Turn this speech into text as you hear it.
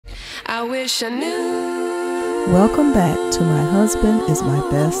I wish I knew. Welcome back to My Husband is My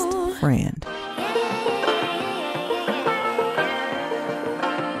Best Friend.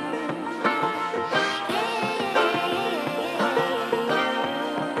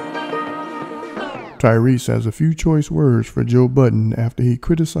 Tyrese has a few choice words for Joe Budden after he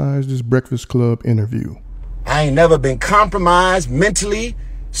criticized his Breakfast Club interview. I ain't never been compromised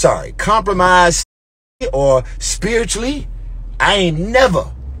compromised or spiritually. I ain't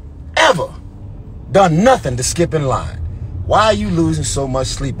never, ever done nothing to skip in line. Why are you losing so much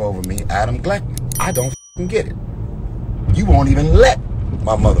sleep over me, Adam Gleckman? I don't f***ing get it. You won't even let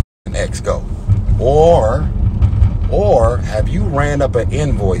my motherfucking ex go. Or have you ran up an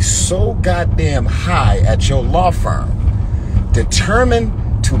invoice so goddamn high at your law firm,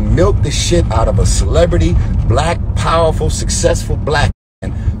 determined to milk the shit out of a celebrity, black, powerful, successful black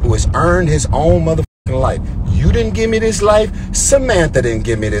man who has earned his own motherfucking life? You didn't give me this life, Samantha didn't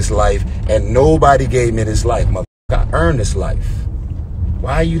give me this life, and nobody gave me this life, motherfucker. I earned this life.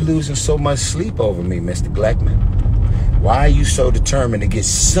 Why are you losing so much sleep over me, Mr. Gleckman? Why are you so determined to get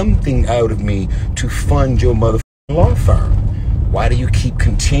something out of me to fund your motherfucking law firm? Why do you keep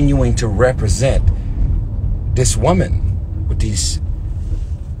continuing to represent this woman with these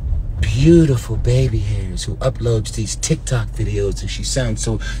beautiful baby hairs who uploads these TikTok videos and she sounds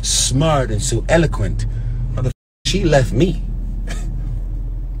so smart and so eloquent? She left me.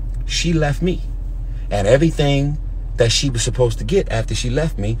 She left me. And everything that she was supposed to get after she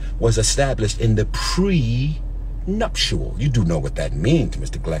left me was established in the pre-nuptial. You do know what that means,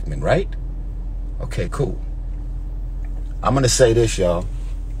 Mr. Gleckman, right? Okay, cool. I'm going to say this, y'all.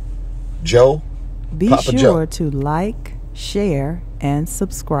 Joe, Be Papa sure Joe, to like, share, and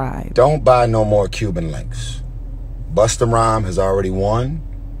subscribe. don't buy no more Cuban links. Busta Rhymes has already won.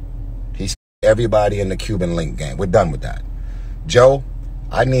 He's everybody in the Cuban link game. We're done with that. Joe,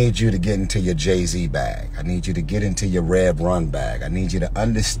 I need you to get into your Jay-Z bag. I need you to get into your Rev Run bag. I need you to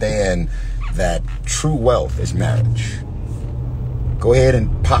understand that true wealth is marriage. Go ahead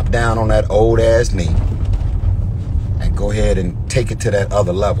and pop down on that old ass knee and go ahead and take it to that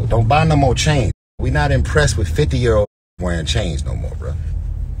other level. Don't buy no more chains. We're not impressed with 50-year-olds wearing chains no more, bro. You know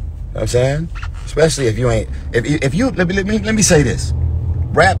what I'm saying? Especially if you ain't, if you let me say this.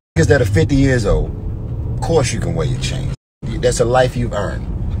 Rap niggas that are 50 years old, of course you can wear your chains. That's a life you've earned.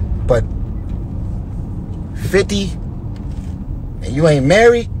 But 50 and you ain't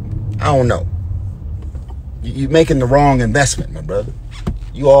married, I don't know. You're making the wrong investment, my brother.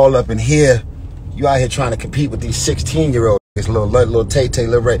 You all up in here, you out here trying to compete with these 16-year-olds, this little Tay-Tay,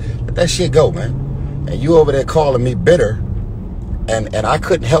 little Ray. Let that shit go, man. And you over there calling me bitter, and I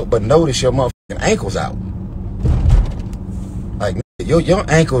couldn't help but notice your motherfucking ankles out. Like your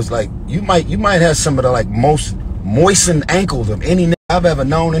ankles, like you might have some of the like most moistened ankles of any nigga I've ever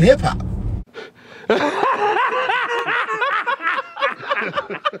known in hip hop.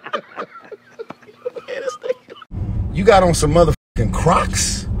 You got on some motherfucking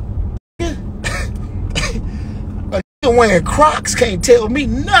Crocs. A nigga wearing Crocs can't tell me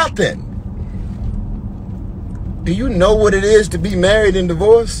nothing. Do you know what it is to be married and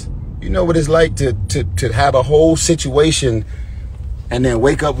divorced? You know what it's like to have a whole situation and then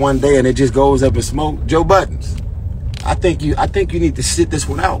wake up one day and it just goes up in smoke? Joe Buttons, I think you need to sit this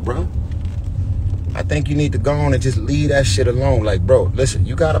one out, bro. I think you need to go on and just leave that shit alone. Like, bro, listen,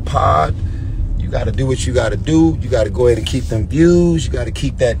 you got a pod. You got to do what you got to do. You got to go ahead and keep them views. You got to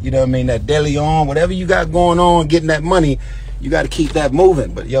keep that, you know what I mean, that deli on. Whatever you got going on, getting that money, you got to keep that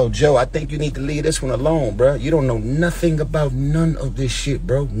moving. But, yo, Joe, I think you need to leave this one alone, bro. You don't know nothing about none of this shit,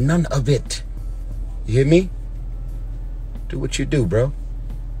 bro. None of it. You hear me? Do what you do, bro.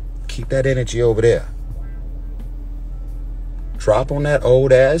 Keep that energy over there. Drop on that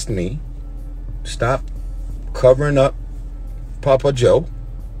old ass knee. Stop covering up Papa Joe.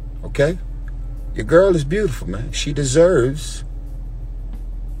 Okay? Your girl is beautiful, man. She deserves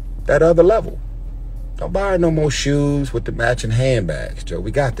that other level. Don't buy her no more shoes with the matching handbags, Joe.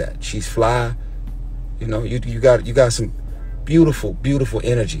 We got that. She's fly. You know, you got some beautiful, beautiful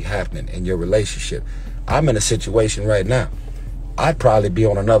energy happening in your relationship. I'm in a situation right now. I'd probably be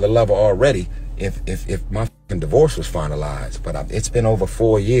on another level already if my fucking divorce was finalized. But it's been over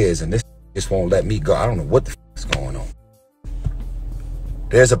 4 years and this just won't let me go. I don't know what the is going on.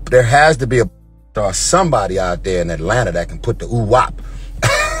 There has to be somebody out there in Atlanta that can put the ooh-wop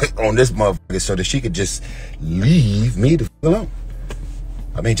on this motherfucker so that she could just leave me the alone.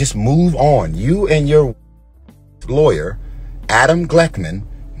 I mean, just move on. You and your lawyer, Adam Gleckman,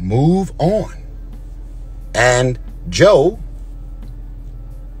 move on. And Joe,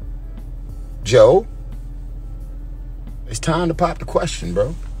 it's time to pop the question,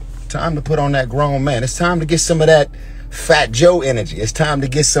 bro. time to put on that grown man. It's time to get some of that Fat Joe energy. It's time to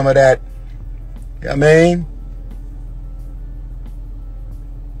get some of that, you know what I mean?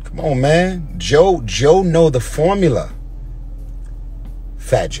 Come on, man. Joe know the formula.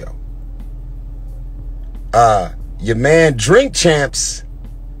 Fat Joe. Your man Drink Champs,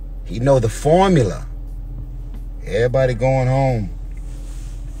 he know the formula. Everybody going home.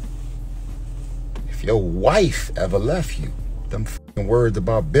 If your wife ever left you, them fucking words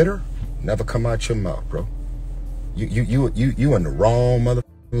about bitter never come out your mouth, bro. You in the wrong motherfucking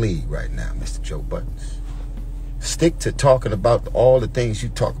league right now, Mr. Joe Buttons. Stick to talking about all the things you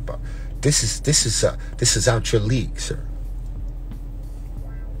talk about. This is out your league, sir.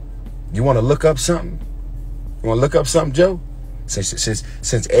 You want to look up something? You want to look up something, Joe?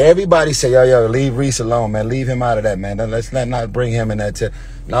 Since everybody say, yo, leave Reese alone, man. Leave him out of that, man. Let's not bring him in that.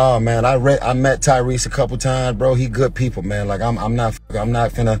 No, man. I met Tyrese a couple times, bro. He good people, man. Like I'm not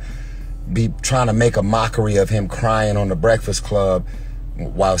finna be trying to make a mockery of him crying on the Breakfast Club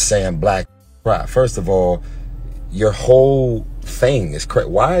while saying black cry. First of all, your whole thing is crazy.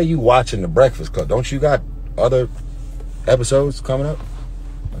 Why are you watching the Breakfast Club? Don't you got other episodes coming up?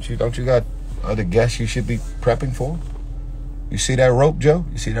 Don't you got other guests you should be prepping for? You see that rope, Joe?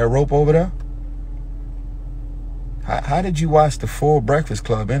 You see that rope over there? How did you watch the full Breakfast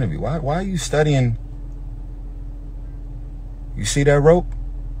Club interview? Why are you studying? You see that rope?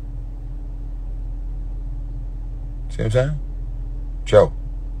 See what I'm saying? Joe,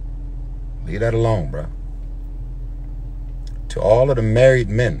 leave that alone, bro. To all of the married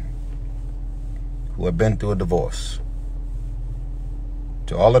men who have been through a divorce,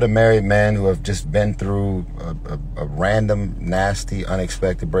 to all of the married men who have just been through a random, nasty,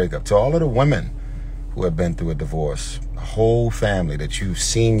 unexpected breakup, to all of the women who have been through a divorce, a whole family that you've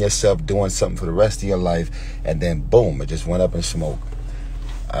seen yourself doing something for the rest of your life, and then boom, it just went up in smoke.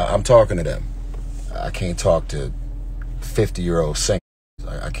 I'm talking to them. I can't talk to 50-year-old singles.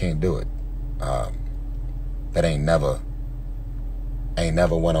 I can't do it. That ain't never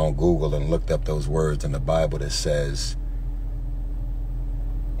went on Google and looked up those words in the Bible that says,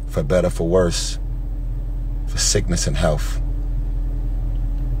 for better, for worse, for sickness and health.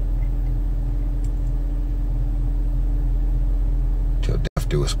 Till death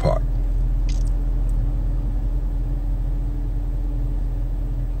do us part.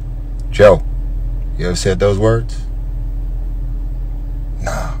 Joe, you ever said those words?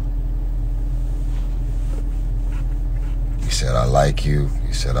 Nah. You said I like you.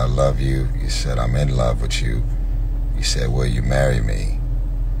 You said I love you. You said I'm in love with you. You said, will you marry me?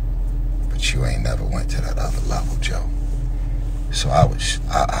 But you ain't never went to that other level, Joe. So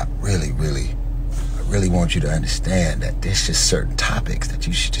I really want you to understand that there's just certain topics that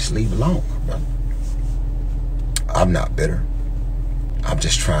you should just leave alone, bro. I'm not bitter. I'm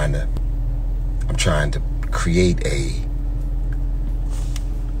trying to create a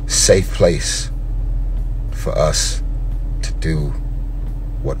safe place for us to do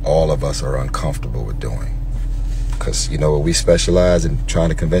what all of us are uncomfortable with doing. Because, you know, we specialize in trying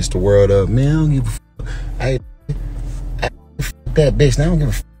to convince the world of, man, I don't give a fuck. I fuck that bitch. Now I don't give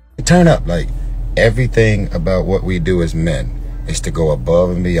a fuck. Turn up. Like, everything about what we do as men is to go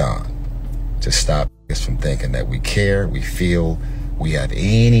above and beyond to stop us from thinking that we care, we feel, we have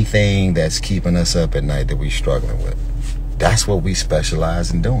anything that's keeping us up at night that we're struggling with. That's what we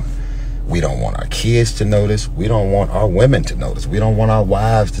specialize in doing. We don't want our kids to notice. We don't want our women to notice. We don't want our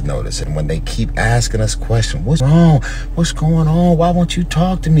wives to notice. And when they keep asking us questions, what's wrong? What's going on? Why won't you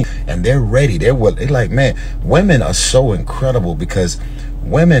talk to me? And they're ready. They're like, man, women are so incredible because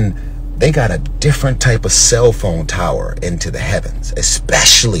women, they got a different type of cell phone tower into the heavens,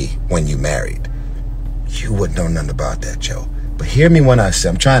 especially when you married. You wouldn't know nothing about that, Joe. But hear me when I say,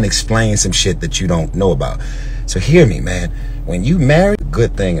 I'm trying to explain some shit that you don't know about. So hear me, man. When you marry, a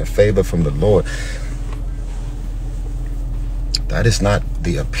good thing and favor from the Lord, that is not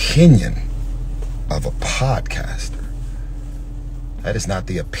the opinion of a podcaster. That is not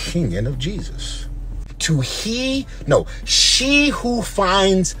the opinion of Jesus. She who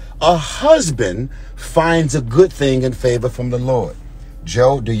finds a husband finds a good thing and favor from the Lord.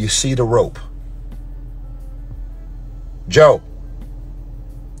 Joe, do you see the rope? Joe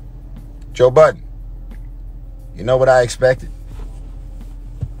Budden, you know what I expected?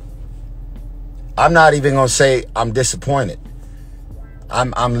 I'm not even gonna say I'm disappointed.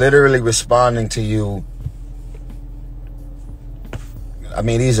 I'm literally responding to you. I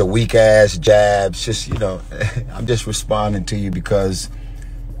mean, these are weak ass jabs. Just, you know, I'm just responding to you because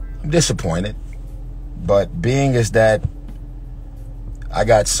I'm disappointed. But being is that I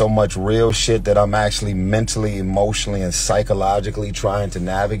got so much real shit that I'm actually mentally, emotionally, and psychologically trying to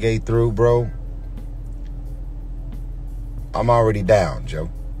navigate through, bro. I'm already down, Joe.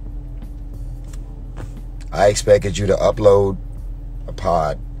 I expected you to upload a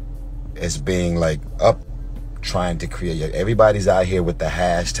pod as being like up, trying to create. Everybody's out here with the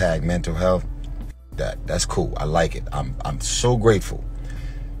hashtag mental health. That's cool. I like it. I'm so grateful.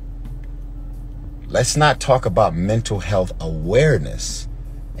 Let's not talk about mental health awareness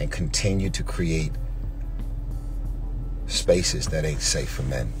and continue to create spaces that ain't safe for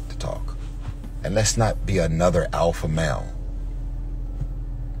men to talk. And let's not be another alpha male.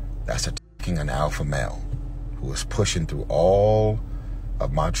 That's an alpha male who is pushing through all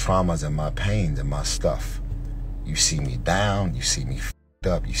of my traumas and my pains and my stuff. You see me down, you see me f***ed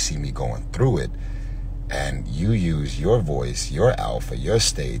up, you see me going through it, and you use your voice, your alpha, your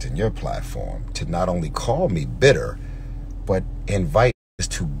stage, and your platform to not only call me bitter, but invite us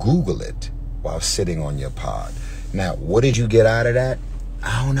to Google it while sitting on your pod. Now, what did you get out of that?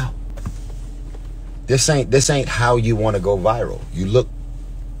 I don't know. This ain't how you want to go viral. You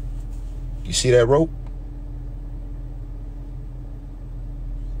see that rope?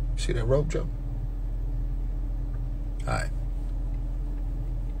 See that rope, Joe? All right.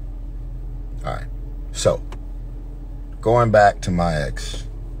 So, going back to my ex.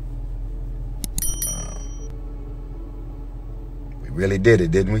 We really did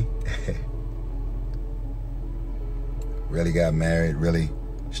it, didn't we? Really got married, really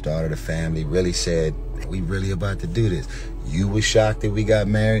started a family, really said, we really about to do this. You was shocked that we got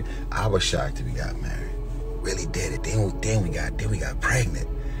married. I was shocked that we got married. Really did it. Then we got pregnant.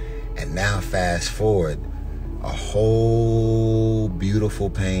 And now fast forward, a whole Beautiful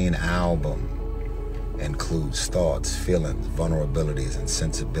Pain album includes thoughts, feelings, vulnerabilities, and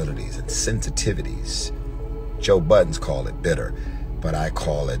sensibilities and sensitivities. Joe Budden's call it bitter, but I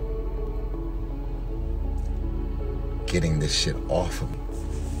call it getting this shit off of me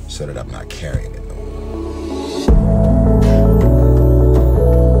so that I'm not carrying it no more.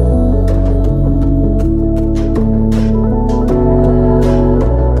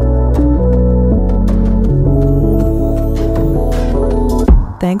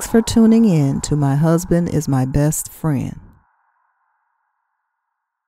 Thanks for tuning in to My Husband is My Best Friend.